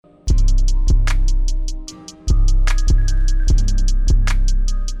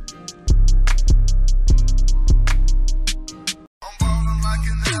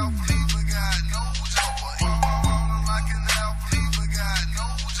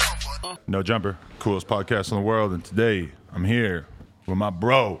No Jumper, coolest podcast in the world, and today I'm here with my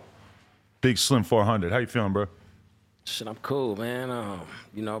bro, Big Slim 400. How you feeling, bro? Shit, I'm cool, man.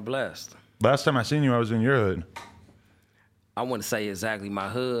 Blessed. Last time I seen you, I was in your hood. I wouldn't say exactly my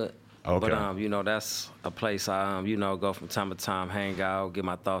hood, Okay. but that's a place I go from time to time, hang out, get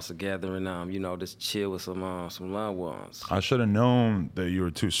my thoughts together, and just chill with some loved ones. I should have known that you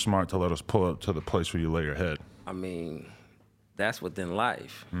were too smart to let us pull up to the place where you lay your head. I mean, that's within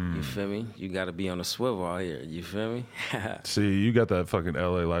life. You feel me? You got to be on the swivel out here. You feel me? See, you got that fucking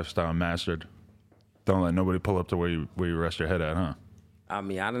LA lifestyle mastered. Don't let nobody pull up to where you rest your head at, huh? I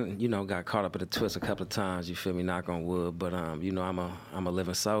mean, I done, got caught up in a twist a couple of times, you feel me, knock on wood, but, I'm a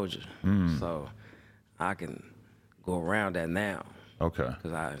living soldier, so I can go around that now. Okay.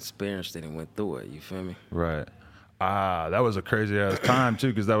 Because I experienced it and went through it, you feel me? Right. That was a crazy-ass time, too,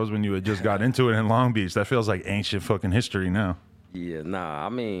 because that was when you had just got into it in Long Beach. That feels like ancient fucking history now. Yeah, nah, I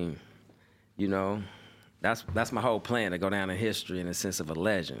mean, that's my whole plan, to go down in history in the sense of a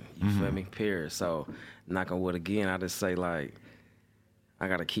legend, you feel me, period. So, knock on wood again, I just say, like, I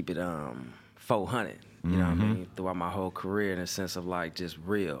got to keep it 400, you know what I mean, throughout my whole career in the sense of, like, just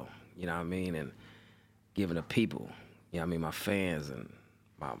real, you know what I mean, and giving the people, you know what I mean, my fans and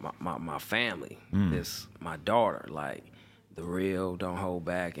my family, this, my daughter, like, the real, don't hold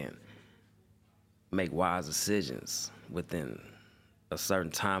back, and make wise decisions within a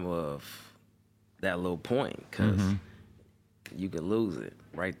certain time of that little point, because you could lose it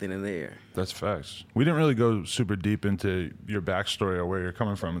right then and there. That's facts. We didn't really go super deep into your backstory or where you're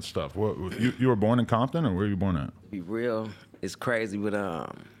coming from and stuff. What you were born in Compton, or where were you born at? Be real, it's crazy, but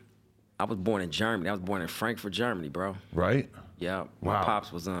I was born in Germany. I was born in Frankfurt, Germany, bro. Right? Yeah. My Wow.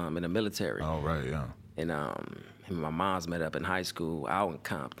 pops was in the military. Oh, right, yeah. And him and my mom's met up in high school out in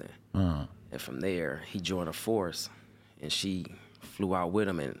Compton. And from there, he joined a force, and she flew out with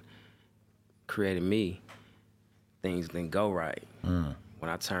him and created me. Things didn't go right. When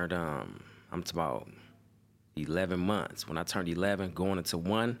I turned, I'm about 11 months. When I turned 11, going into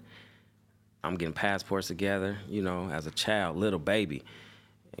 1, I'm getting passports together, as a child, little baby,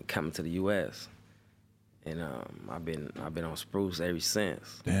 and coming to the U.S. And I've been on Spruce ever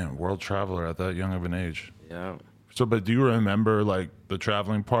since. Damn, world traveler at that young of an age. Yeah. So, but do you remember, like, the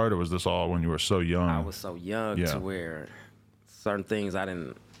traveling part, or was this all when you were so young? I was so young to where certain things I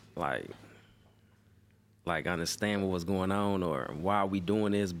didn't, like understand what was going on or why we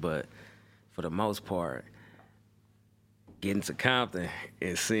doing this, but for the most part, getting to Compton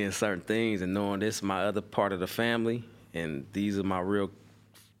and seeing certain things and knowing this is my other part of the family and these are my real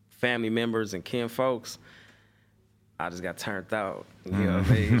family members and kin folks, I just got turned out. You know what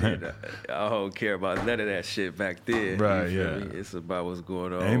I mean? I don't care about none of that shit back then. Right, you feel yeah. me? It's about what's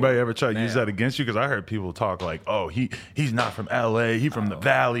going on. Anybody ever try to use now. that against you? Because I heard people talk like, oh, he's not from L.A., he from the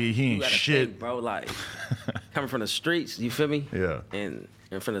Valley, he You ain't gotta shit. think, bro, like, coming from the streets, you feel me? Yeah. And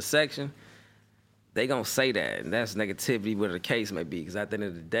from the section, they gonna say that, and that's negativity, whatever the case may be. Because at the end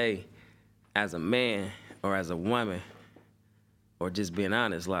of the day, as a man or as a woman, or just being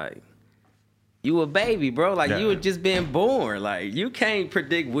honest, like, you a baby, bro. Like, you were just being born. Like, you can't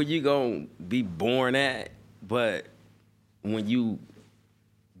predict where you gonna be born at, but when you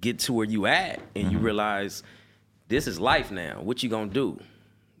get to where you at and you realize this is life now, what you gonna do?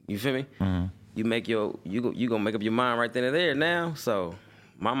 You feel me? You make you gonna make up your mind right then and there now. So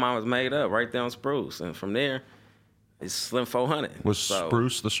my mind was made up right there on Spruce, and from there, it's Slim 400. Was So,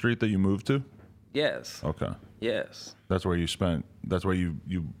 Spruce the street that you moved to? Yes. Okay. Yes. That's where you spent, that's where you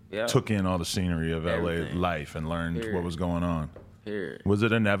Yeah. took in all the scenery of LA Everything. life and learned what Period. was going on. Period. Was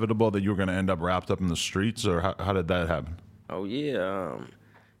it inevitable that you were going to end up wrapped up in the streets, or how did that happen? Oh yeah.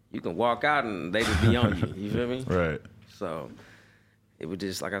 You can walk out and they just be on you. You feel me? Right. So it was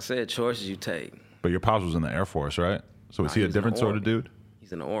just, like I said, choices you take. But your pops was in the Air Force, right? So was Nah, he he a was in the different sort of Army. dude?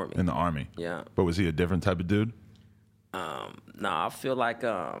 He's in the Army. In the Army. Yeah. But was he a different type of dude? I feel like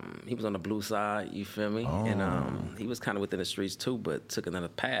he was on the blue side, you feel me? Oh. And he was kind of within the streets too, but took another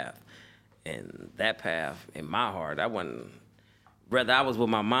path. And that path, in my heart, I wasn't, whether I was with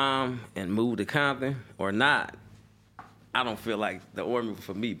my mom and moved to Compton or not, I don't feel like the Army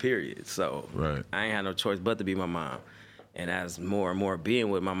for me, period. So Right. I ain't had no choice but to be my mom. And as more and more being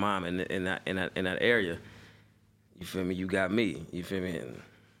with my mom in that area, you feel me? You got me, you feel me? And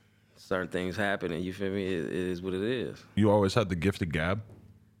certain things happen, and you feel me? It is what it is. You always had the gift of gab?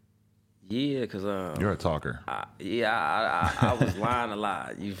 Yeah, cause You're a talker. I was lying a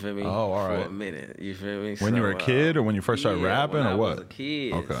lot. You feel me? Oh, all For right. a minute. You feel me? When you were a kid, or when you first started rapping, when or I what? was a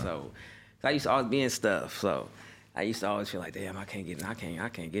kid. Okay. So I used to always be in stuff. So I used to always feel like, damn, I can't get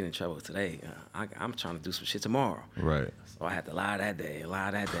in trouble today. I'm trying to do some shit tomorrow. Right. So I had to lie that day.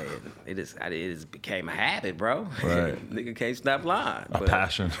 And it just became a habit, bro. Right. Nigga can't stop lying. A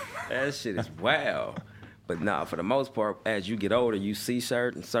passion. That shit is wild. But nah, for the most part, as you get older, you see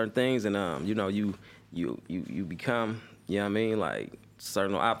certain things, and you know, you become, you know what I mean, like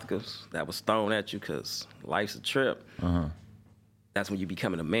certain obstacles that was thrown at you, cause life's a trip. That's when you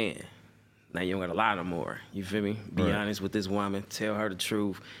becoming a man. Now you don't gotta lie no more. You feel me? Be honest with this woman. Tell her the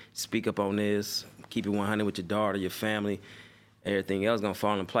truth. Speak up on this. Keep it 100 with your daughter, your family. Everything else gonna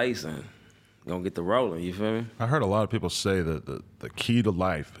fall in place and gonna get the rolling. You feel me? I heard a lot of people say that the key to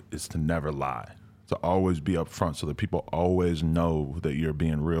life is to never lie, to always be upfront, so that people always know that you're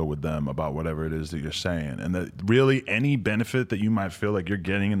being real with them about whatever it is that you're saying, and that really any benefit that you might feel like you're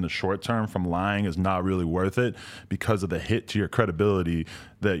getting in the short term from lying is not really worth it, because of the hit to your credibility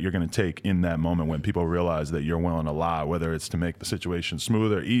that you're going to take in that moment when people realize that you're willing to lie, whether it's to make the situation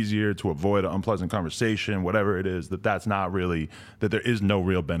smoother, easier, to avoid an unpleasant conversation, whatever it is, that's not really, that there is no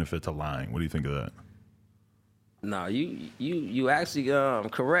real benefit to lying. What do you think of that? No, you actually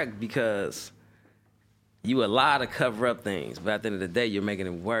correct, because you lie to cover up things, but at the end of the day, you're making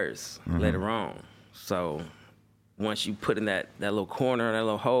it worse later on. So once you put in that little corner, that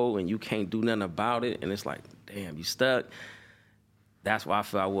little hole, and you can't do nothing about it, and it's like, damn, you stuck. That's where I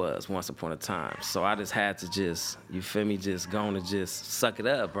feel I was once upon a time. So I just had to you feel me, just go on and just suck it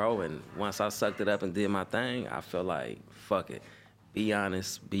up, bro. And once I sucked it up and did my thing, I felt like, fuck it. Be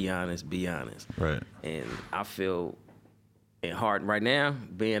honest, be honest, be honest. Right. And I feel in heart right now,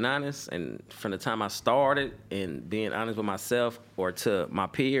 being honest, and from the time I started and being honest with myself or to my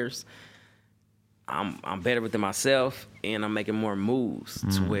peers, I'm better within myself, and I'm making more moves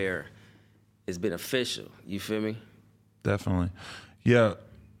to where it's beneficial. You feel me? Definitely. Yeah.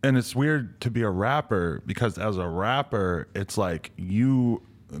 And it's weird to be a rapper, because as a rapper, it's like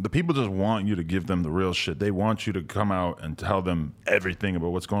the people just want you to give them the real shit. They want you to come out and tell them everything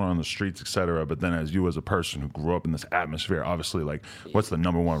about what's going on in the streets, etc. But then as you as a person who grew up in this atmosphere, obviously, like, what's the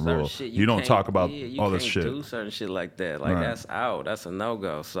number one rule? You don't talk about all this shit. You can't do certain shit like that. Like, that's out. That's a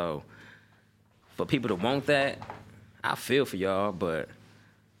no-go. So for people to want that, I feel for y'all, but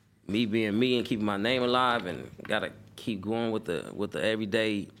me being me and keeping my name alive, and gotta keep going with the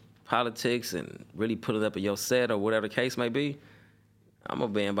everyday politics and really put it up in your set or whatever the case may be, I'm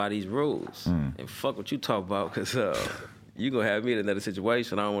gonna band by these rules and fuck what you talk about, because you gonna have me in another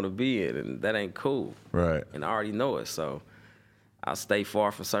situation I don't want to be in, and that ain't cool. Right. And I already know it, so I'll stay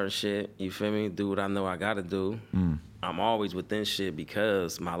far from certain shit. You feel me? Do what I know I gotta do. I'm always within shit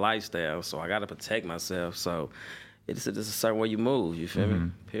because my lifestyle, so I gotta protect myself. So it's just a certain way you move. You feel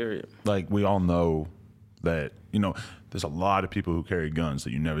me? Period. Like, we all know that, there's a lot of people who carry guns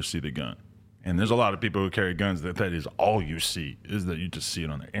that you never see the gun. And there's a lot of people who carry guns that is all you see, is that you just see it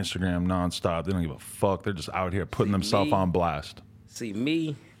on their Instagram nonstop. They don't give a fuck. They're just out here putting themselves on blast. See,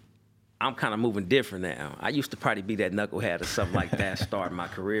 me, I'm kind of moving different now. I used to probably be that knucklehead or something like that starting my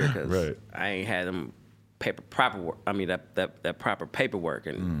career, because I ain't had them that proper paperwork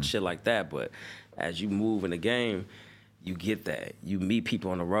and shit like that. But as you move in the game, you get that. You meet people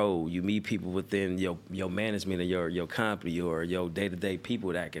on the road. You meet people within your management or your company or your day-to-day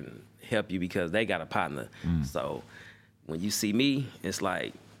people that can help you because they got a partner. So when you see me, it's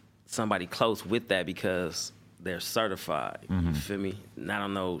like somebody close with that because they're certified. You feel me? Not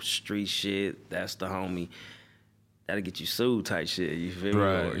on no street shit. That's the homie. That'll get you sued type shit. You feel me?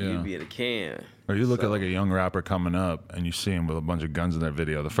 Or you'd be in a can. Or you look at like a young rapper coming up and you see him with a bunch of guns in their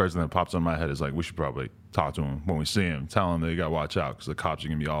video. The first thing that pops in my head is like, we should probably talk to him when we see him. Tell him that you got to watch out because the cops are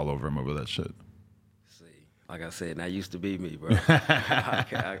going to be all over him over that shit. See, like I said, that used to be me, bro.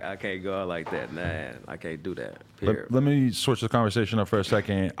 I can't go out like that. Nah, I can't do that. Let me switch the conversation up for a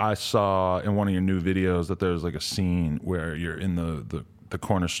second. I saw in one of your new videos that there's like a scene where you're in the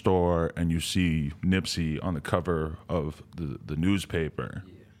corner store and you see Nipsey on the cover of the newspaper.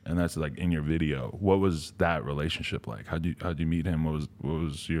 Yeah. And that's like in your video. What was that relationship like? How'd you meet him? What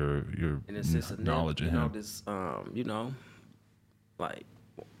was your knowledge of him? Like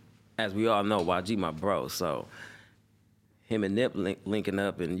as we all know, YG my bro. So him and Nip linking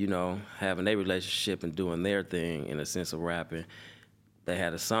up and having their relationship and doing their thing in a sense of rapping. They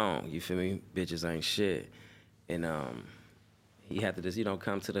had a song. You feel me? Bitches ain't shit. And he had to just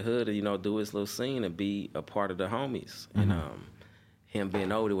come to the hood and do his little scene and be a part of the homies. And him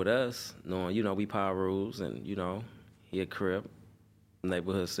being older with us, knowing, we Power Rules and, he a Crip,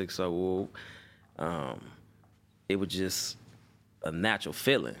 neighborhood 601. It was just a natural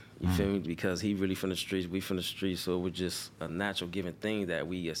feeling, you feel me? Because he really from the streets, we from the streets, so it was just a natural given thing that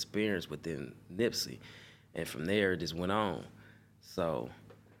we experienced within Nipsey. And from there, it just went on. So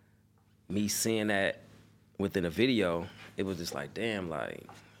me seeing that within a video, it was just like, damn, like,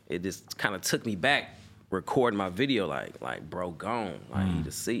 it just kind of took me back recording my video, like bro gone, like he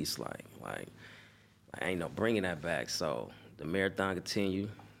deceased, like ain't no bringing that back. So the marathon continued,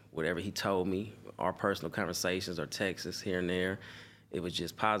 whatever he told me, our personal conversations or texts here and there, it was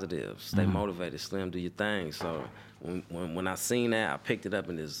just positive. Stay motivated, Slim, do your thing. So when I seen that, I picked it up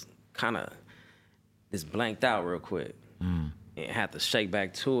and just blanked out real quick. And had to shake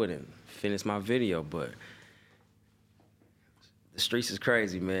back to it and finish my video. But the streets is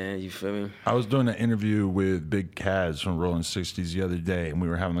crazy, man. You feel me? I was doing an interview with Big Kaz from Rolling 60s the other day, and we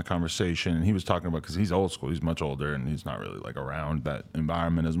were having a conversation, and he was talking about, because he's old school, he's much older, and he's not really like around that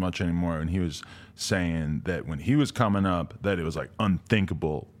environment as much anymore, and he was saying that when he was coming up, that it was like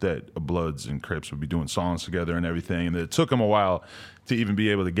unthinkable that Bloods and Crips would be doing songs together and everything, and that it took him a while to even be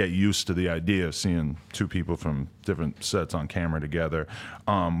able to get used to the idea of seeing two people from different sets on camera together.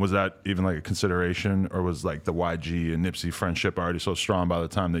 Was that even like a consideration, or was like the YG and Nipsey friendship already so strong by the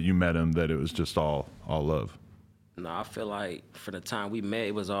time that you met him that it was just all love? No, I feel like for the time we met,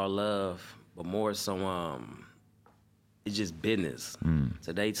 it was all love, but more so it's just business.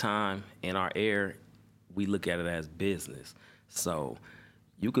 Today time in our air, we look at it as business. So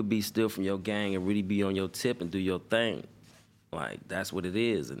you could be still from your gang and really be on your tip and do your thing. Like, that's what it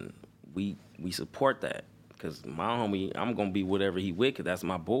is, and we support that. Because my homie, I'm going to be whatever he with, because that's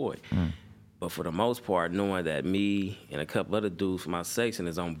my boy. But for the most part, knowing that me and a couple other dudes from my section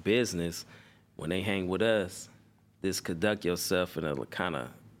is on business, when they hang with us, just conduct yourself in a kind of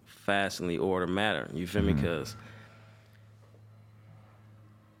fashionably ordered manner. You feel me? Because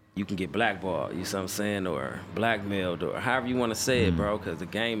you can get blackballed, you see what I'm saying, or blackmailed, or however you want to say it, bro, because the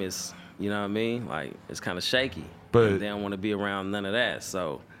game is, you know what I mean? Like, it's kind of shaky. But they don't want to be around none of that.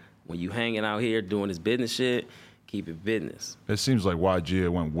 So when you hanging out here doing this business shit, keep it business. It seems like YG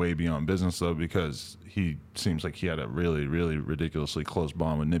went way beyond business, though, because he seems like he had a really, really ridiculously close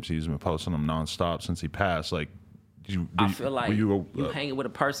bond with Nipsey. He's been posting them nonstop since he passed. Like, I feel like you hanging with a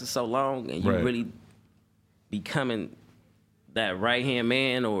person so long and you really becoming that right-hand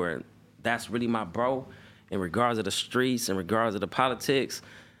man, or that's really my bro, in regards of the streets, in regards of the politics,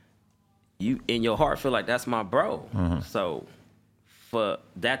 you in your heart feel like that's my bro. So for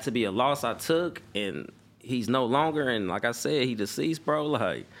that to be a loss I took, and he's no longer, and like I said, he deceased, bro,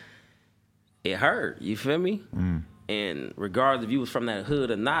 like, it hurt, you feel me? And regardless if you was from that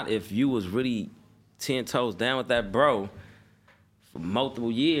hood or not, if you was really 10 toes down with that bro for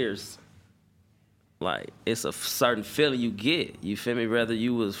multiple years, like, it's a certain feeling you get, you feel me, whether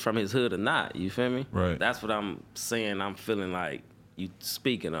you was from his hood or not, you feel me? Right. That's what I'm saying, I'm feeling like you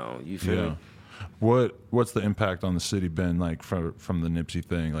speaking on, you feel me? What's the impact on the city been like from the Nipsey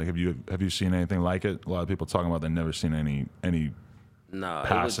thing? Like, have you seen anything like it? A lot of people talking about they've never seen any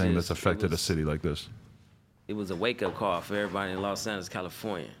passing that's affected a city like this. It was a wake-up call for everybody in Los Angeles,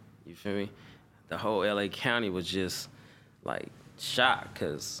 California, you feel me? The whole LA County was just like shocked,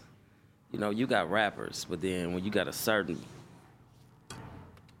 because you know, you got rappers, but then when you got a certain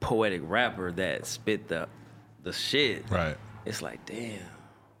poetic rapper that spit the shit, right, it's like, damn,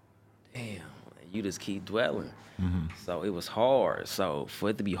 you just keep dwelling. So it was hard. So for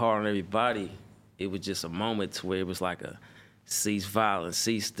it to be hard on everybody, it was just a moment to where it was like a cease violence,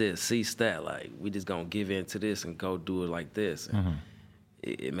 cease this, cease that. Like, we just gonna give in to this and go do it like this. And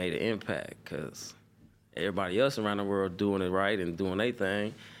it made an impact, because everybody else around the world doing it right and doing their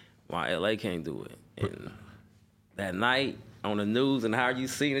thing, while LA can't do it. And that night on the news, and how you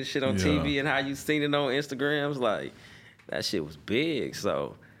seen this shit on TV and how you seen it on Instagrams, like, that shit was big.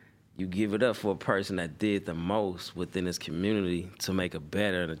 So you give it up for a person that did the most within this community to make a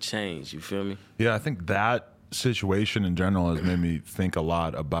better and a change, you feel me? Yeah, I think that situation in general has made me think a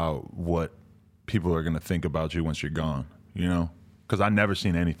lot about what people are going to think about you once you're gone, you know? Because I never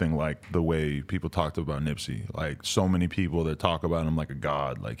seen anything like the way people talked about Nipsey. Like, so many people that talk about him like a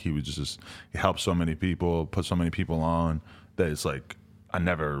god. Like, he helped so many people, put so many people on, that it's like, I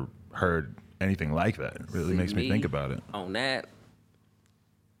never heard anything like that. It really makes me think about it. On that,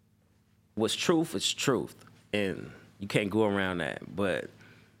 what's truth is truth, and you can't go around that. But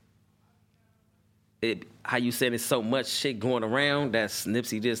how you saying there's so much shit going around, that's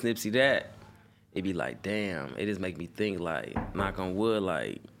Nipsey this, Nipsey that, it be like, damn, it just make me think, like, knock on wood,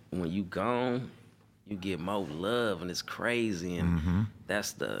 like, when you gone, you get more love, and it's crazy, and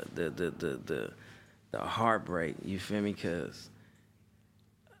that's the heartbreak, you feel me? Because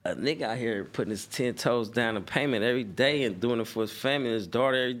a nigga out here putting his 10 toes down in payment every day and doing it for his family and his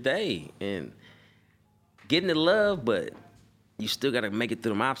daughter every day, and getting the love, but you still gotta make it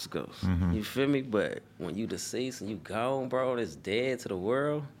through them obstacles. You feel me? But when you deceased and you gone, bro, that's dead to the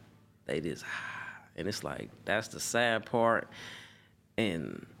world, they just, and it's like, that's the sad part.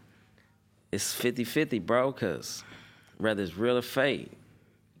 And it's 50-50, bro, because whether it's real or fake,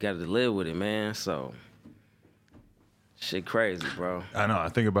 you gotta live with it, man. So, shit crazy, bro. I know. I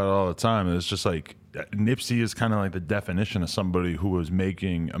think about it all the time. And it's just like Nipsey is kind of like the definition of somebody who was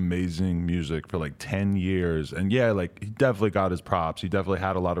making amazing music for like 10 years. And yeah, like he definitely got his props. He definitely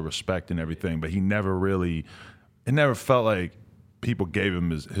had a lot of respect and everything, but he never really, it never felt like people gave him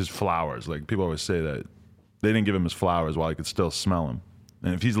his flowers. Like people always say that they didn't give him his flowers while he could still smell them.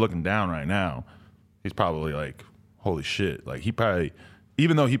 And if he's looking down right now, he's probably like, holy shit. Like he probably,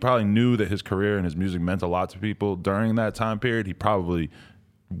 even though he probably knew that his career and his music meant a lot to people during that time period, he probably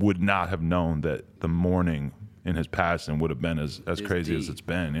would not have known that the mourning in his passing would have been as crazy as it's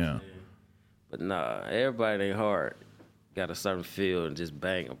been, yeah. But nah, everybody ain't hard. Got a certain feel and just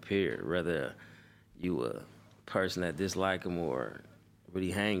bang a period. Whether you a person that dislike him or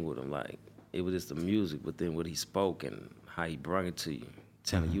really hang with him, like it was just the music, but then what he spoke and how he brung it to you,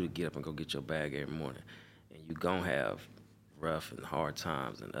 telling you to get up and go get your bag every morning. And you gonna have rough and hard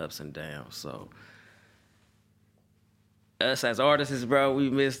times and ups and downs. So us as artists, bro, we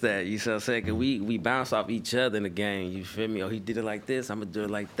miss that. You see what I'm saying? Cause we bounce off each other in the game. You feel me? Oh, he did it like this, I'm gonna do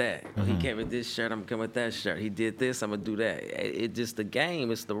it like that. Oh, he came with this shirt, I'm gonna come with that shirt. He did this, I'm gonna do that. It's just the game.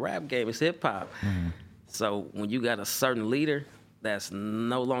 It's the rap game. It's hip hop. So when you got a certain leader that's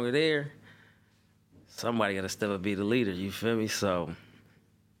no longer there, somebody gotta step up and be the leader. You feel me? So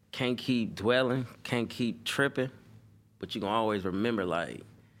can't keep dwelling, can't keep tripping, but you gonna always remember like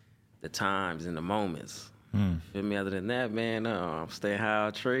the times and the moments. Feel me? Other than that, man, I'm staying high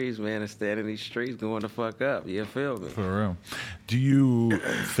on trees, man, and staying in these streets going the fuck up. You feel me? For real. Do you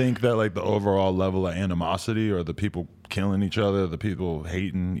think that like the overall level of animosity or the people killing each other, the people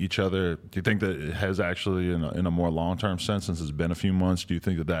hating each other, do you think that it has actually, in a more long-term sense, since it's been a few months, do you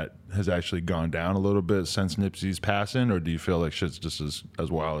think that that has actually gone down a little bit since Nipsey's passing, or do you feel like shit's just as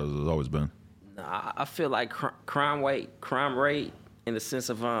wild as it's always been? Nah, I feel like crime rate in the sense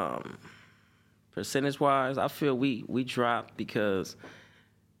of percentage-wise, I feel we dropped because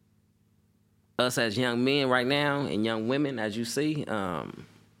us as young men right now and young women, as you see,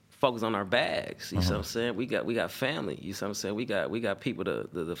 focus on our bags. You see what I'm saying? We got family. You see what I'm saying? We got people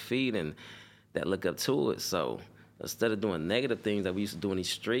to feed and that look up to it. So instead of doing negative things that we used to do in these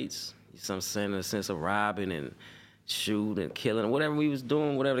streets, you see what I'm saying, in the sense of robbing and shooting and killing, whatever we was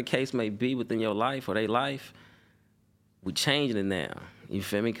doing, whatever the case may be within your life or their life, we changing it now. You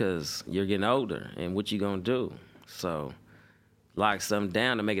feel me? Because you're getting older, and what you gonna do? So, lock something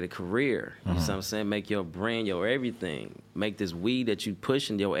down to make it a career. You know what I'm saying? Make your brand your everything. Make this weed that you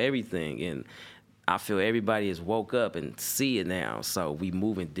pushing your everything. And I feel everybody has woke up and see it now. So we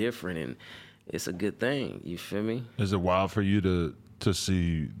moving different, and it's a good thing. You feel me? Is it wild for you to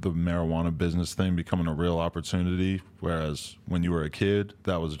see the marijuana business thing becoming a real opportunity, whereas when you were a kid,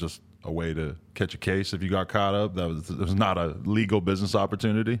 that was just a way to catch a case if you got caught up? It was not a legal business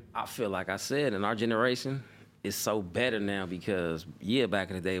opportunity? I feel like I said, in our generation, it's so better now because, yeah, back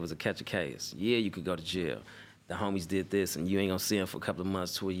in the day, it was a catch a case. Yeah, you could go to jail. The homies did this, and you ain't gonna see them for a couple of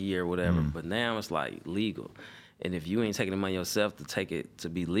months to a year or whatever. But now it's like legal. And if you ain't taking the money yourself to take it to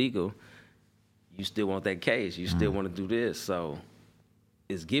be legal, you still want that case. You still want to do this. So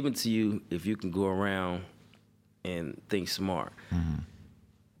it's given to you if you can go around and think smart.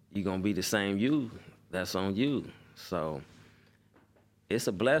 You're going to be the same you. That's on you. So it's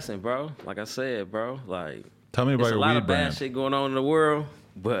a blessing, bro. Like I said, bro. Like, tell me about your weed brand. There's a lot of bad shit going on in the world,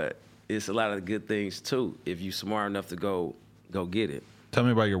 but it's a lot of good things too if you smart enough to go get it. Tell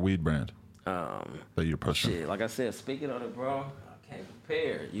me about your weed brand that you're pushing. Shit, like I said, speaking on it, bro, I can't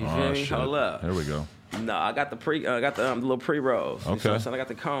prepare. You feel me? Hold up. Here we go. No, I got the little pre-rolls. Okay. You know what I'm saying? I got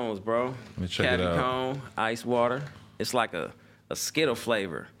the cones, bro. Let me check it out. Caddy cone, ice water. It's like a Skittle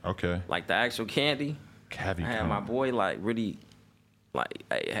flavor. Okay. Like the actual candy. Caddy I had cone. my boy like really, like,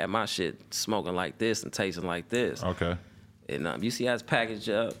 I had my shit smoking like this and tasting like this. Okay. And you see how it's packaged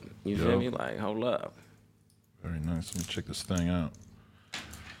up. You feel me? Like, hold up. Very nice. Let me check this thing out.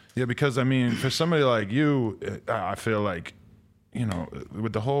 Yeah, because I mean, for somebody like you, I feel like, you know,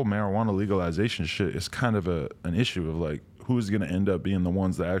 with the whole marijuana legalization shit, it's kind of an issue of like, who's going to end up being the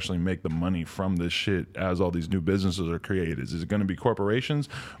ones that actually make the money from this shit as all these new businesses are created? Is it going to be corporations,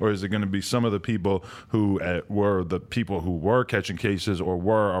 or is it going to be some of the people who were the people who were catching cases or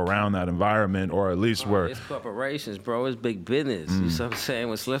were around that environment, or at least were? It's corporations, bro. It's big business. You know what I'm saying?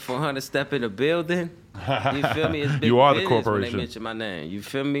 When Slim 400 step in the building, you feel me? It's big You are the business corporation. when they mention my name. You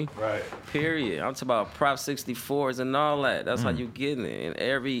feel me? Right. Period. I'm talking about Prop 64s and all that. That's how you getting it. And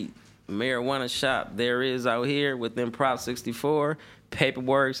every marijuana shop there is out here within Prop 64,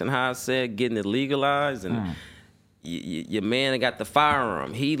 paperwork and how I said getting it legalized, and your man that got the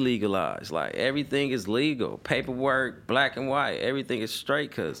firearm, he legalized. Like everything is legal, paperwork, black and white, everything is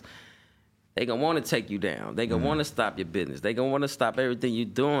straight, because they gonna want to take you down. They gonna want to stop your business. They gonna want to stop everything you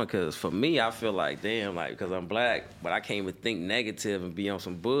doing. Because for me, I feel like, damn, like, because I'm black, but I can't even think negative and be on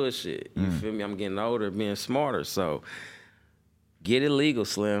some bullshit. You feel me? I'm getting older, being smarter. So get it legal,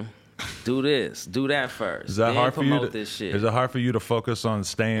 Slim. Do this, do that first. Is that then hard for you? promote this shit. Is it hard for you to focus on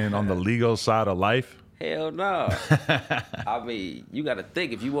staying on the legal side of life? Hell no. I mean, you got to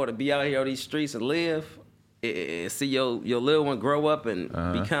think, if you want to be out here on these streets and live, and see your little one grow up and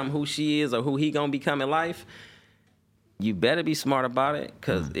become who she is or who he gonna become in life, you better be smart about it.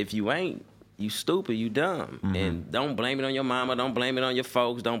 Because if you ain't, you stupid, you dumb. And don't blame it on your mama, don't blame it on your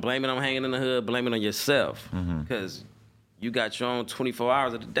folks, don't blame it on hanging in the hood, blame it on yourself. Because you got your own 24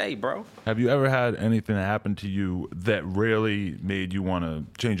 hours of the day, bro. Have you ever had anything that happened to you that really made you want to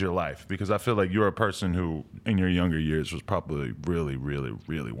change your life? Because I feel like you're a person who, in your younger years, was probably really, really,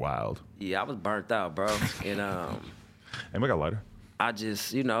 really wild. Yeah, I was burnt out, bro. And Hey, we got a lighter. I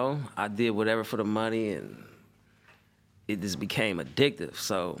just, I did whatever for the money, and it just became addictive.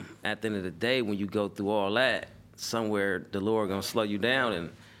 So at the end of the day, when you go through all that, somewhere the Lord gonna slow you down, and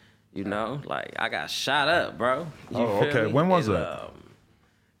like I got shot up, bro. You feel okay. me? When was And, that?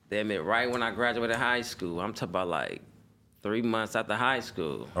 Damn it, right when I graduated high school. I'm talking about like 3 months after high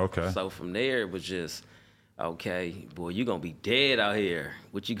school. Okay. So from there, it was just, okay, boy, you gonna be dead out here.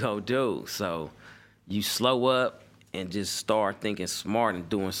 What you gonna do? So you slow up and just start thinking smart and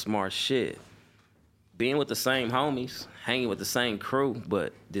doing smart shit. Being with the same homies, hanging with the same crew,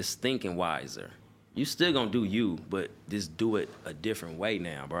 but just thinking wiser. You still gonna do you, but just do it a different way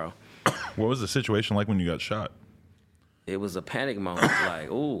now, bro. What was the situation like when you got shot? It was a panic moment, like,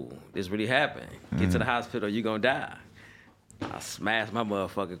 ooh, this really happened. Get to the hospital, you gonna die. I smashed my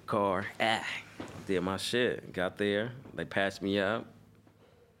motherfucking car. Did my shit. Got there, they patched me up.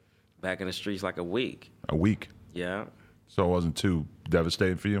 Back in the streets like a week. A week. Yeah. So it wasn't too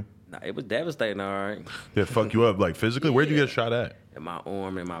devastating for you? Nah, it was devastating, all right. Did it fuck you up, like physically? Where'd you get shot at? In my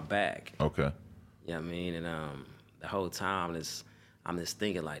arm and my back. Okay. You know what I mean? And the whole time, I'm just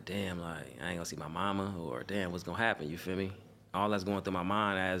thinking like, damn, like, I ain't gonna see my mama, or damn, what's gonna happen, you feel me? All that's going through my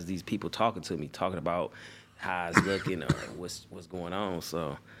mind as these people talking to me, talking about how it's looking or what's going on.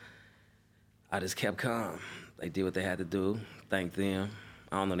 So I just kept calm. They did what they had to do. Thank them.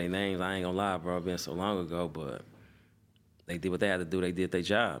 I don't know their names. I ain't gonna lie, bro. It's been so long ago, but they did what they had to do. They did their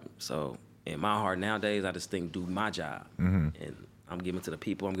job. So in my heart nowadays, I just think do my job. And I'm giving to the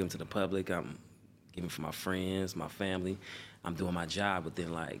people. I'm giving to the public. I'm giving for my friends, my family. I'm doing my job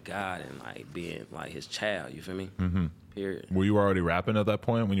within like God and like being like his child. You feel me? Period. Were you already rapping at that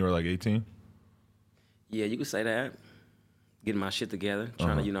point when you were like 18? Yeah, you could say that. Getting my shit together,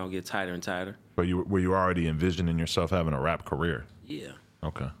 trying to get tighter and tighter. But were you already envisioning yourself having a rap career? Yeah.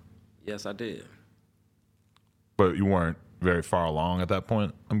 Okay. Yes, I did. But you weren't very far along at that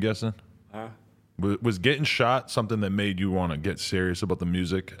point, I'm guessing? Huh? Was getting shot something that made you want to get serious about the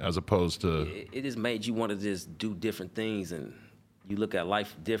music as opposed to... It just made you want to just do different things, and you look at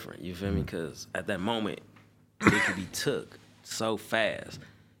life different, you feel me? Because at that moment, it could be took so fast.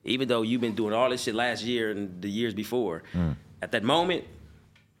 Even though you've been doing all this shit last year and the years before, at that moment,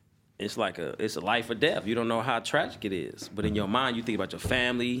 it's like it's a life or death. You don't know how tragic it is. But in your mind, you think about your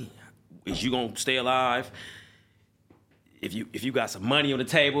family. Is you gonna stay alive? If you got some money on the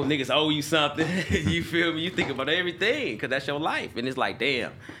table, niggas owe you something. You feel me? You think about everything, because that's your life. And it's like,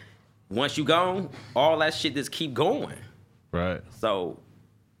 damn, once you gone, all that shit just keep going. Right. So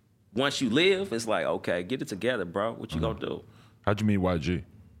once you live, it's like, okay, get it together, bro. What you gonna do? How'd you meet YG?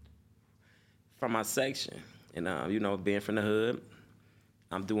 From my section. And, being from the hood,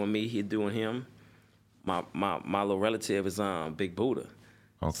 I'm doing me, he doing him. My little relative is Big Buddha.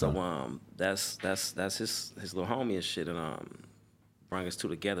 Okay. So that's his little homie and shit, and bring us two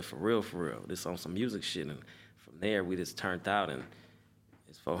together for real. This on some music shit, and from there we just turned out, and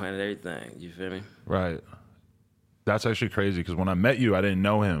it's 400 everything. You feel me? Right. That's actually crazy because when I met you, I didn't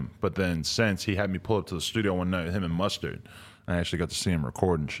know him, but then since he had me pull up to the studio one night, him and Mustard, I actually got to see him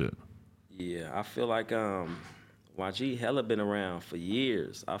record and shit. Yeah, I feel like YG hella been around for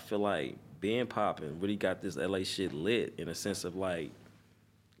years. I feel like Ben Poppin really got this LA shit lit in a sense of like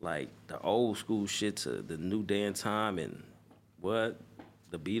the old school shit to the new day and time and what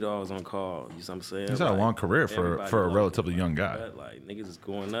the B-Dogs on call. You know what I'm saying? He's had a long career for a relatively young guy. But, like niggas is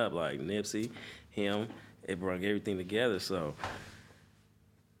going up, like Nipsey, him, it brought everything together. So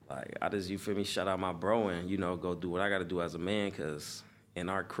like I just, you feel me, shout out my bro and, you know, go do what I gotta do as a man, cause in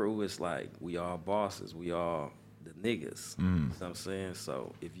our crew it's like we all bosses, we all the niggas. You know what I'm saying?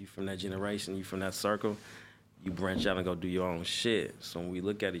 So if you from that generation, you from that circle, you branch out and go do your own shit. So when we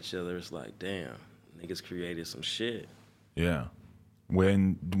look at each other, it's like, damn, niggas created some shit. Yeah.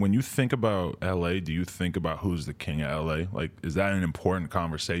 When you think about LA, do you think about who's the king of LA? Like, is that an important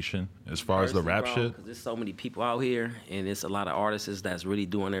conversation as far as the rap shit? Because there's so many people out here, and it's a lot of artists that's really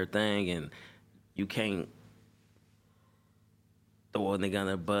doing their thing, and you can't throw a nigga on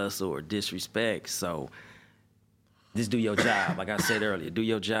their bus or disrespect. So just do your job. Like I said earlier, do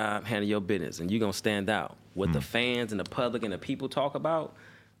your job, handle your business, and you're going to stand out. What the fans and the public and the people talk about,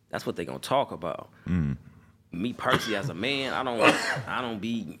 that's what they're going to talk about. Me personally as a man, I don't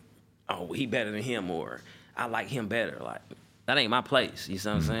be, oh, he better than him or I like him better. Like, that ain't my place. You see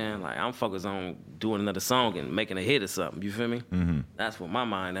what I'm saying? Like, I'm focused on doing another song and making a hit or something. You feel me? That's what my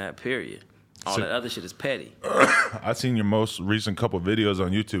mind at, period. All that other shit is petty. I've seen your most recent couple videos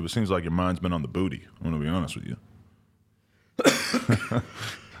on YouTube. It seems like your mind's been on the booty. I'm going to be honest with you.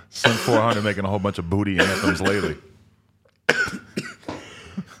 Slim 400 making a whole bunch of booty anthems lately.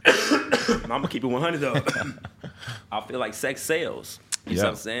 I'm gonna keep it 100 though. I feel like sex sells. You see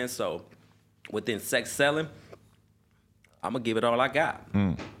what I'm saying? So within sex selling, I'm gonna give it all I got.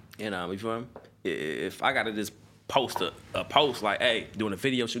 And you feel me? If I gotta just post a post like, hey, doing a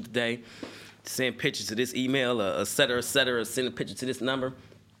video shoot today, send pictures to this email, et cetera, send a picture to this number.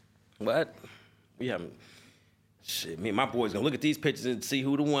 What? We haven't. Shit, me and my boys gonna look at these pictures and see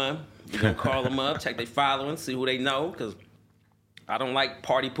who the one. We gonna call them up, check their following, see who they know, because I don't like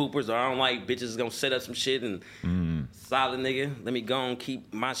party poopers or I don't like bitches gonna set up some shit and solid nigga. Let me go and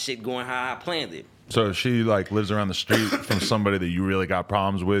keep my shit going how I planned it. So if she like lives around the street from somebody that you really got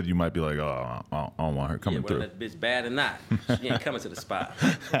problems with, you might be like, oh, I don't want her coming through. Whether that bitch bad or not, she ain't coming to the spot.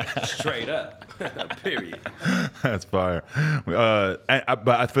 Straight up. Period. That's fire. But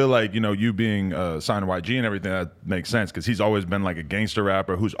I feel like, you know, you being signed to YG and everything, that makes sense because he's always been like a gangster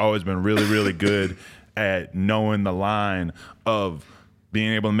rapper who's always been really, really good at knowing the line of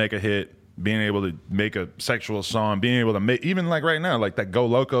being able to make a hit, being able to make a sexual song, being able to make, even like right now, like that Go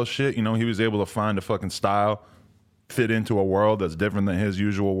Loco shit, you know, he was able to find a fucking style, fit into a world that's different than his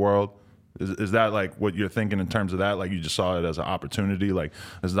usual world. Is that like what you're thinking in terms of that? Like you just saw it as an opportunity? Like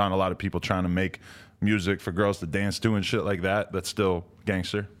there's not a lot of people trying to make music for girls to dance to and shit like that. That's still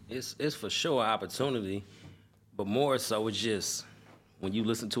gangster? It's for sure an opportunity, but more so it's just when you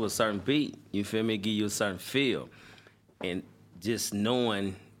listen to a certain beat, you feel me, it give you a certain feel. And just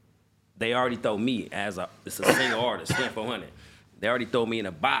knowing they already throw me as it's a single artist, Slim 400. They already throw me in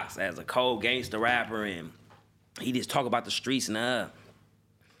a box as a cold gangster rapper, and he just talk about the streets and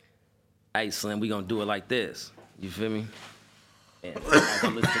hey Slim, we gonna do it like this. You feel me? And as I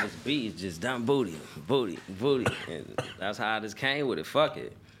listen to this beat, it's just dumb booty. And that's how I just came with it. Fuck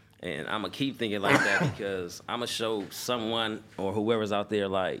it. And I'm gonna keep thinking like that because I'm gonna show someone or whoever's out there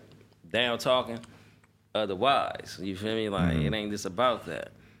like down talking otherwise. You feel me? Like it ain't just about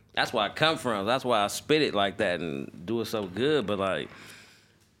that. That's where I come from. That's why I spit it like that and do it so good. But like,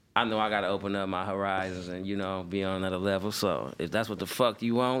 I know I gotta open up my horizons and, you know, be on another level. So if that's what the fuck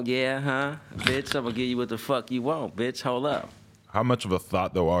you want, yeah, huh? Bitch, I'm gonna give you what the fuck you want, bitch. Hold up. How much of a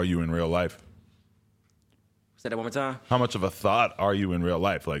thought, though, are you in real life? Say that one more time. How much of a thought are you in real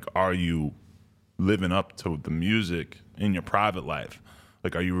life? Like, are you living up to the music in your private life?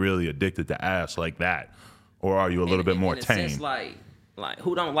 Like, are you really addicted to ass like that? Or are you a little bit more tame? Sense, like,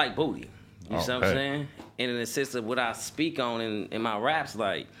 who don't like booty? You see what I'm saying? And in the sense of what I speak on in my raps,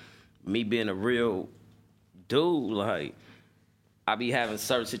 like, me being a real dude, like, I be having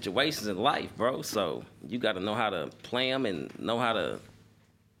certain situations in life, bro. So you got to know how to play them and know how to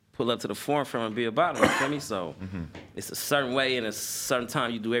pull up to the forefront and be about it. You feel me? So it's a certain way and a certain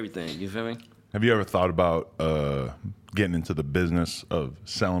time you do everything. You feel me? Have you ever thought about getting into the business of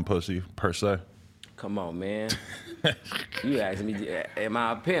selling pussy per se? Come on, man. You asking me, am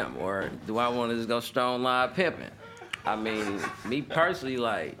I a pimp or do I want to just go strong line pimping? I mean, me personally,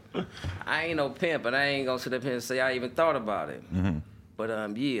 like, I ain't no pimp, but I ain't gonna sit up here and say I even thought about it.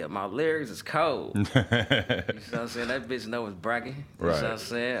 But yeah, my lyrics is cold. You know what I'm saying? That bitch know it's bragging. You know what I'm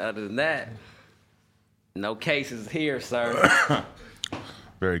saying? Other than that, no cases here, sir.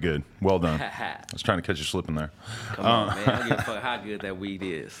 Very good. Well done. I was trying to catch you slipping there. Come on, man. I don't give a fuck how good that weed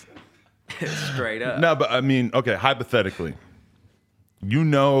is. Straight up. No, but I mean, okay, hypothetically, you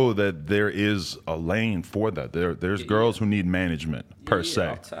know that there is a lane for that. There's girls who need management, per se.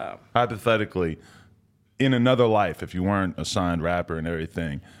 off top. Hypothetically, in another life, if you weren't a signed rapper and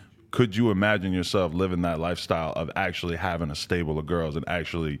everything, could you imagine yourself living that lifestyle of actually having a stable of girls and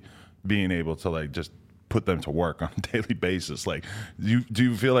actually being able to like just put them to work on a daily basis? Like, do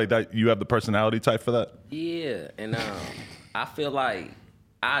you feel like that you have the personality type for that? Yeah, and I feel like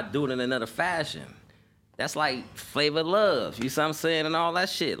I do it in another fashion. That's like Flavor Love, you see what I'm saying, and all that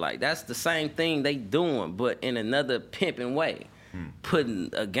shit. Like, that's the same thing they doing, but in another pimping way. Putting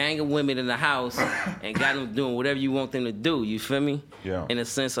a gang of women in the house and got them doing whatever you want them to do, you feel me? Yeah. In a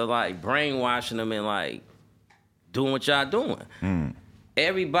sense of like brainwashing them and like doing what y'all doing.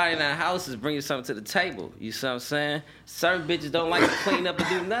 Everybody in that house is bringing something to the table. You see what I'm saying? Certain bitches don't like to clean up and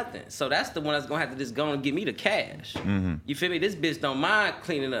do nothing. So that's the one that's going to have to just go and give me the cash. You feel me? This bitch don't mind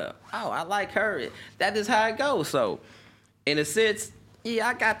cleaning up. Oh, I like her. That is how it goes. So in a sense, yeah,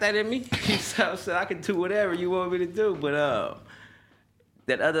 I got that in me. You see what I'm saying? I can do whatever you want me to do. But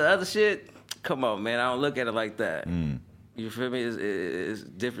that other shit, come on, man. I don't look at it like that. You feel me? It's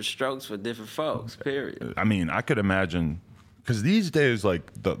different strokes for different folks, period. I mean, I could imagine, because these days, like,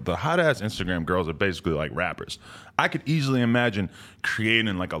 the hot-ass Instagram girls are basically like rappers. I could easily imagine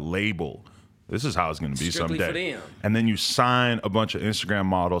creating, like, a label. This is how it's going to be Strictly someday. for them. And then you sign a bunch of Instagram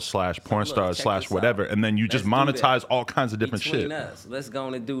models / porn stars / check this whatever, out. and then you just Let's do monetize that. all kinds of different Between shit. us, let's go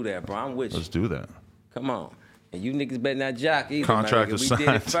on and do that, bro. I'm with you. Let's do that. Come on. And you niggas better not jock either. Contract my nigga. is We signed.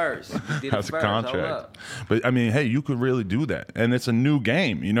 did it first. We did it That's a first. Hold contract. up. But I mean, hey, you could really do that, and it's a new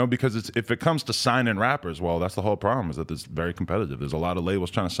game, you know, because if it comes to signing rappers, well, that's the whole problem, is that it's very competitive. There's a lot of labels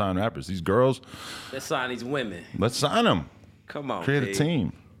trying to sign rappers. These girls, Let's sign these women. let's sign them. Come on, Create P. a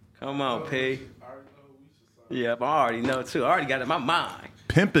team. Come on, P. Yep, I already know too. I already got it in my mind.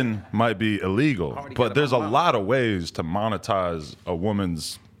 Pimping might be illegal, Already got but it there's a on my lot of ways to monetize a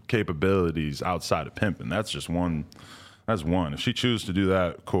woman's capabilities outside of pimping. That's just one. That's one. If she chooses to do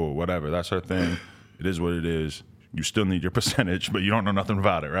that, cool, whatever. That's her thing. It is what it is. You still need your percentage, but you don't know nothing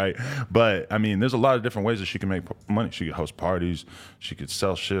about it, right? But I mean, there's a lot of different ways that she can make money. She could host parties. She could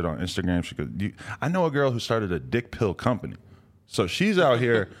sell shit on Instagram. I know a girl who started a dick pill company. So she's out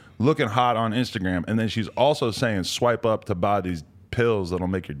here looking hot on Instagram, and then she's also saying swipe up to buy these pills that'll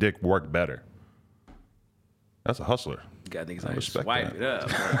make your dick work better. That's a hustler. You got niggas I out here respect swipe that. it up.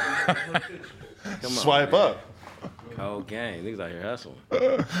 Bro. Come on, Swipe man. up. Cold game. Niggas out here hustling.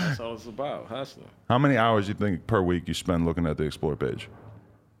 That's all it's about, hustling. How many hours do you think per week you spend looking at the Explore page?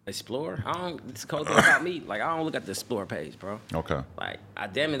 Explore? It's the cold thing about me. Like, I don't look at the Explore page, bro. Okay. Like, I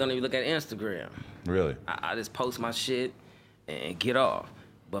damn it don't even look at Instagram. Really? I just post my shit and get off.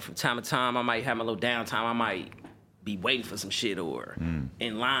 But from time to time, I might have my little downtime. I might be waiting for some shit or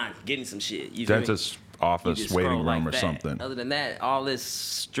in line getting some shit. You feel me? Dentist You office, just waiting scroll room like or that. something. Other than that, all this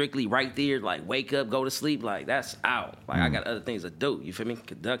strictly right there, like wake up, go to sleep, like that's out. Like I got other things to do. You feel me?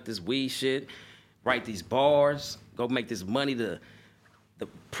 Conduct this weed shit, write these bars, go make this money to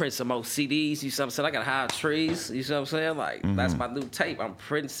print some more CDs. You see what I'm saying? I got high trees. You see what I'm saying? Like that's my new tape. I'm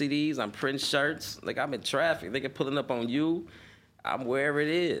printing CDs. I'm printing shirts. Like I'm in traffic. They can pulling up on you. I'm wherever it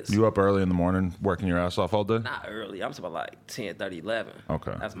is. You up early in the morning, working your ass off all day? Not early. I'm talking about like 10, 30, 11.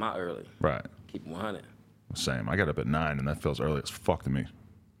 Okay. That's my early. Right. Keep it 100. Same. I got up at 9, and that feels early as fuck to me.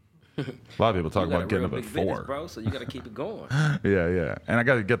 A lot of people talk You got about a getting real up at big business, 4. bro. So you got to keep it going. Yeah. And I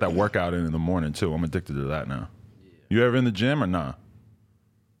got to get that workout in the morning, too. I'm addicted to that now. You ever in the gym or nah?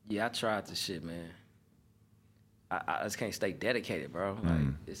 Yeah, I tried this shit, man. I just can't stay dedicated, bro. Like,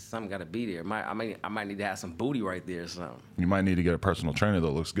 it's something got to be there. I might need to have some booty right there or something. You might need to get a personal trainer that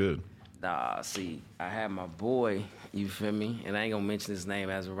looks good. Nah, see, I had my boy, you feel me? And I ain't gonna mention his name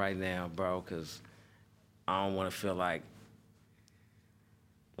as of right now, bro, because I don't want to feel like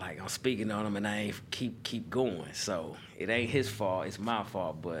I'm speaking on him and I ain't keep going. So it ain't his fault, it's my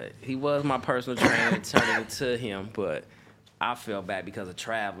fault. But he was my personal trainer, turned it into him. But I felt bad because of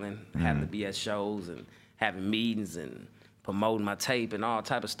traveling, having to be at shows and having meetings and promoting my tape and all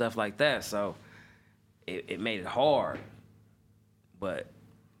type of stuff like that. So it made it hard. But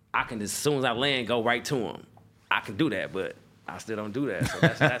I can just, as soon as I land, go right to him. I can do that, but I still don't do that. So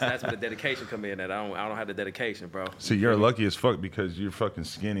that's where the dedication come in. That I don't have the dedication, bro. See, you're lucky as fuck because you're fucking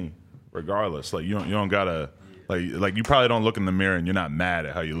skinny regardless. Like, you don't gotta, like you probably don't look in the mirror and you're not mad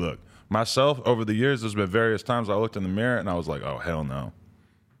at how you look. Myself, over the years, there's been various times I looked in the mirror and I was like, oh, hell no.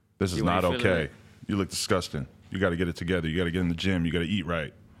 This is You not ain't feeling okay. it? You look disgusting. You got to get it together. You got to get in the gym. You got to eat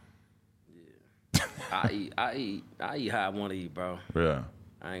right. I eat how I want to eat, bro. Yeah.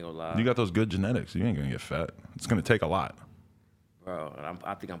 I ain't gonna lie. You got those good genetics. You ain't gonna get fat. It's gonna take a lot. Bro,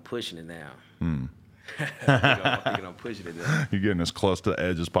 I think I'm pushing it now. I think I'm pushing it now. You're getting as close to the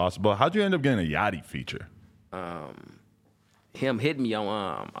edge as possible. How'd you end up getting a Yachty feature? Him hitting me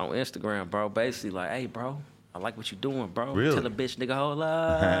on Instagram, bro. Basically, like, hey, bro, I like what you doing, bro. Really? Tell the bitch, nigga, hold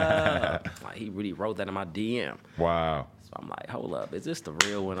up. Like, he really wrote that in my DM. Wow. So I'm like, hold up, is this the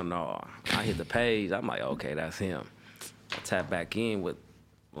real one or no? I hit the page. I'm like, okay, that's him. I tap back in with,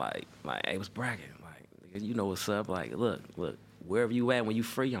 like, hey, what's bragging? Like, nigga, you know what's up? Like, look, wherever you at when you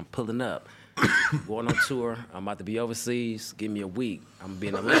free, I'm pulling up. Going on tour. I'm about to be overseas. Give me a week. I'm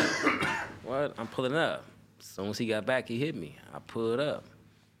being a late. What? I'm pulling up. As soon as he got back, he hit me. I pulled up.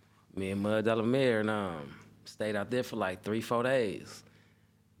 Me and Mud Delamere and stayed out there for like 3-4 days.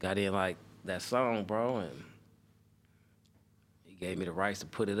 Got in like that song, bro, and he gave me the rights to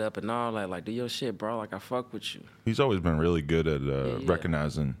put it up and all that. Like, do your shit, bro. Like, I fuck with you. He's always been really good at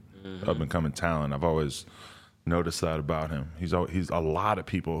recognizing up and coming talent. I've always noticed that about him. He's a lot of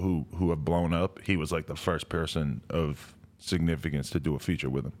people who have blown up. He was like the first person of significance to do a feature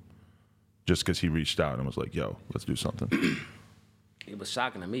with him, just because he reached out and was like, "Yo, let's do something." It was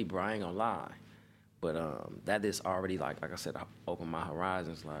shocking to me, bro. I ain't gonna lie, but that is already like I said, I opened my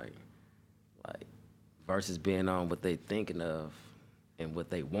horizons. Like versus being on what they thinking of and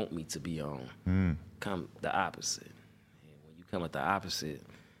what they want me to be on. Come the opposite. And when you come at the opposite,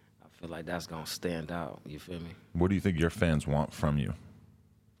 I feel like that's gonna stand out. You feel me? What do you think your fans want from you?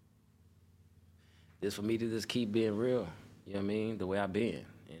 It's for me to just keep being real. You know what I mean? The way I've been.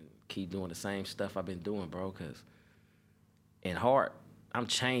 And keep doing the same stuff I've been doing, bro. Because in heart, I'm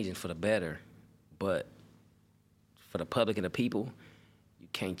changing for the better. But for the public and the people, you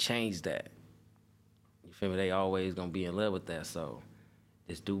can't change that. You feel me? They always going to be in love with that. So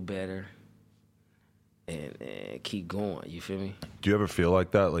just do better and keep going. You feel me? Do you ever feel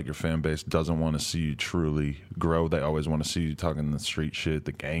like that? Like your fan base doesn't want to see you truly grow? They always want to see you talking the street shit,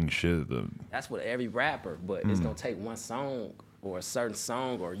 the gang shit. That's what every rapper, but it's going to take one song or a certain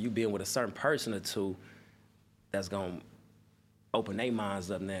song or you being with a certain person or two that's going to open their minds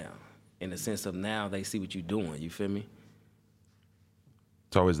up now. In the sense of now they see what you're doing. You feel me?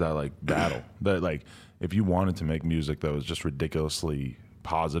 It's always that like battle. That like if you wanted to make music that was just ridiculously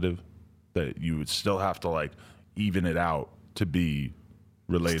positive, that you would still have to like even it out to be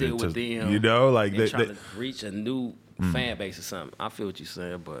related still to with them, you know, like they trying to reach a new fan base or something. I feel what you're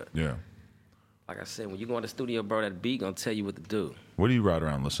saying, but yeah. like I said, when you go in the studio, bro, that beat gonna tell you what to do. What do you ride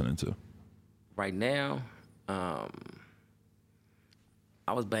around listening to? Right now, I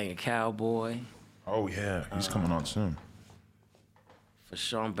was banging Cowboy. Oh yeah, he's coming on soon. For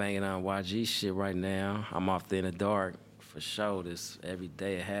sure, I'm banging on YG shit right now. I'm off there in the dark. For sure, this every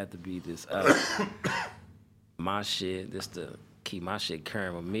day it had to be this my shit, just to keep my shit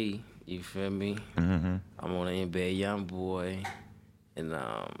current with me. You feel me? Mm-hmm. I'm on the NBA YoungBoy, and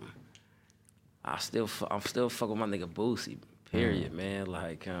I'm still fuck with my nigga Boosie. Period, man.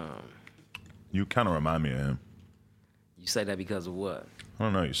 Like You kind of remind me of him. You say that because of what? I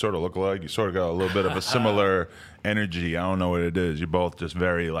don't know. You sort of look alike. You sort of got a little bit of a similar energy. I don't know what it is. You're both just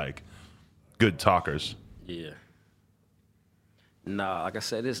very like good talkers. Yeah. Nah, like I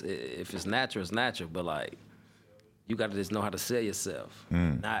said, if it's natural, it's natural. But like, you gotta just know how to sell yourself,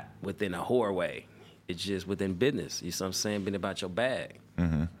 not within a whore way. It's just within business. You know what I'm saying? Being about your bag.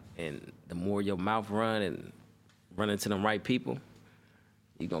 Mm-hmm. And the more your mouth run and run into them right people,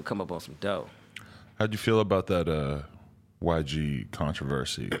 you're gonna come up on some dough. How'd you feel about that YG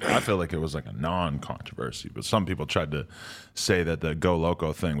controversy? I feel like it was like a non-controversy, but some people tried to say that the Go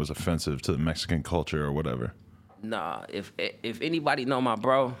Loco thing was offensive to the Mexican culture or whatever. Nah, if anybody know my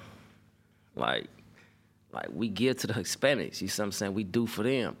bro, like we give to the Hispanics, you see what I'm saying? We do for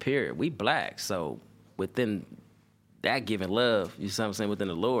them, period. We black, so within that giving love, you see what I'm saying, within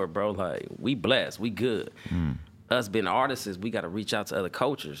the Lord, bro, like we blessed, we good. Us being artists, we got to reach out to other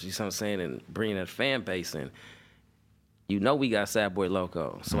cultures, you see what I'm saying, and bring that fan base in. You know we got Sad Boy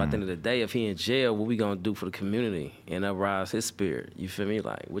Loco. So at the end of the day, if he in jail, what we gonna do for the community and uprise his spirit? You feel me?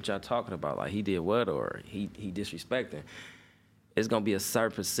 Like, what y'all talking about? Like, he did what or he disrespecting? It's gonna be a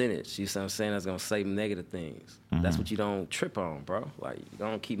certain percentage, you see what I'm saying, that's gonna say negative things. That's what you don't trip on, bro. Like, you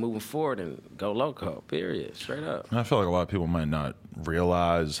don't keep moving forward and go loco, period, straight up. I feel like a lot of people might not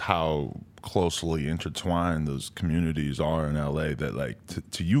realize how closely intertwined those communities are in LA, that like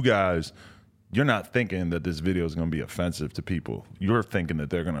to you guys, you're not thinking that this video is going to be offensive to people. You're thinking that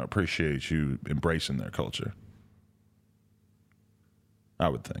they're going to appreciate you embracing their culture. I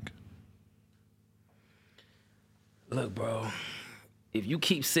would think. Look, bro, if you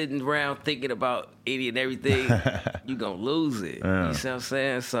keep sitting around thinking about any and everything, you gonna lose it. Yeah. You see what I'm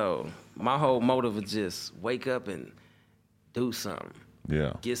saying? So my whole motive is just wake up and do something.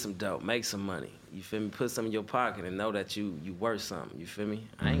 Yeah. Get some dope, make some money. You feel me? Put some in your pocket and know that you worth something. You feel me?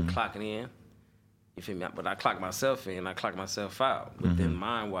 I ain't clocking in. You feel me? But I clock myself in, I clock myself out. Within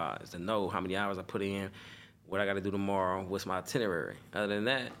mind-wise, to know how many hours I put in, what I got to do tomorrow, what's my itinerary. Other than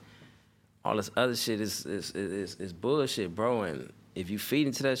that, all this other shit is bullshit, bro. And if you feed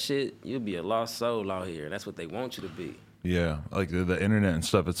into that shit, you'll be a lost soul out here. That's what they want you to be. Yeah, like the internet and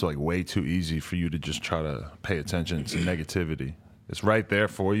stuff, it's like way too easy for you to just try to pay attention to negativity. It's right there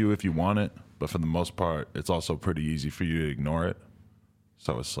for you if you want it, but for the most part, it's also pretty easy for you to ignore it.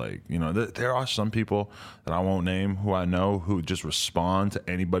 So it's like, you know, there are some people that I won't name who I know who just respond to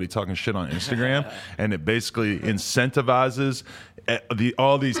anybody talking shit on Instagram, and it basically incentivizes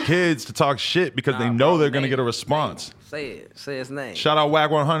all these kids to talk shit because they know they're going to get a response. Say his name. Shout out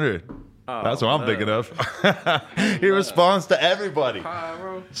WAG 100. That's what I'm thinking of. He responds to everybody.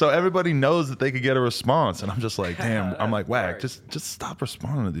 So everybody knows that they could get a response. And I'm just like, damn. I'm like, WAG, just stop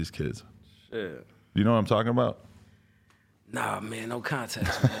responding to these kids. Shit. You know what I'm talking about? Nah, man, no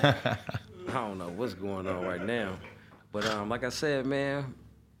context, man. I don't know what's going on right now. But like I said, man,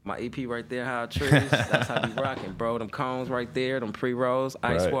 my EP right there, High Trees, that's how we rocking, bro. Them cones right there, them pre-rolls,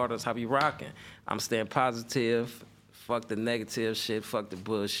 ice water, that's how we rocking. I'm staying positive. Fuck the negative shit. Fuck the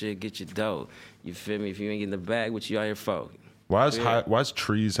bullshit. Get your dough. You feel me? If you ain't getting the bag, what you out here for? Why's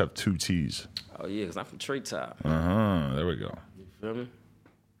trees have 2 T's? Oh, yeah, because I'm from Treetop. There we go. You feel me?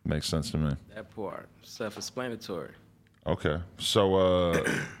 Makes sense to me. That part. Self-explanatory. Okay. So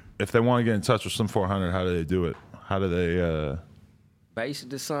if they want to get in touch with Slim 400, how do they do it? How do they...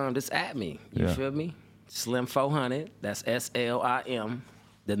 Basically, just at me. You Yeah. feel me? Slim 400. That's SLIM.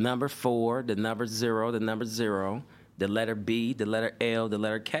 The number 4, the number 0, the number 0, the letter B, the letter L, the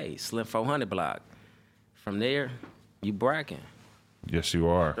letter K. Slim 400 block. From there, you bracking. Yes, you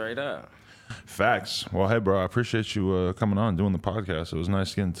are. Straight up. Facts. Well, hey, bro, I appreciate you coming on, doing the podcast. It was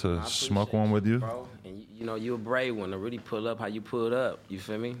nice getting to smoke one with you. Bro. And you know, you're a brave one to really pull up how you pulled up. You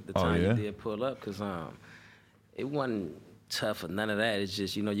feel me? The time you did pull up, because it wasn't tough or none of that. It's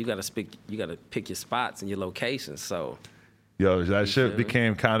just, you know, you gotta pick your spots and your locations. So yo, that shit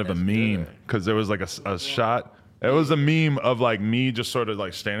became kind of a meme because there was like a shot. It was a meme of like me just sort of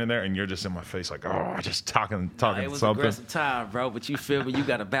like standing there and you're just in my face like, oh, just talking it was something. Aggressive time, bro. But you feel me? You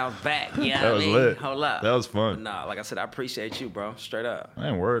gotta bounce back. Yeah, That was lit. Hold up. That was fun. Nah, like I said, I appreciate you, bro. Straight up. I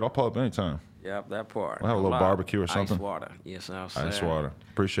ain't worried. I'll pull up anytime. Yep, that part. We'll have a little barbecue or something. Ice water. Yes, I'm saying. Ice water.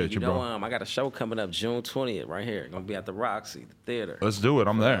 Appreciate you, know, bro. I got a show coming up June 20th right here. Gonna be at the Roxy, the theater. Let's do it.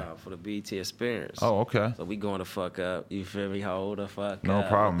 I'm there. For the BET Experience. Oh, okay. So we going to fuck up. You feel me? Hold the fuck No up.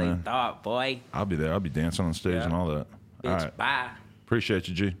 problem, What man. They thought, boy. I'll be there. I'll be dancing on stage and all that. Bitch, All right. bye. Appreciate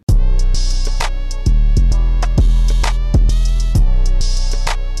you, G.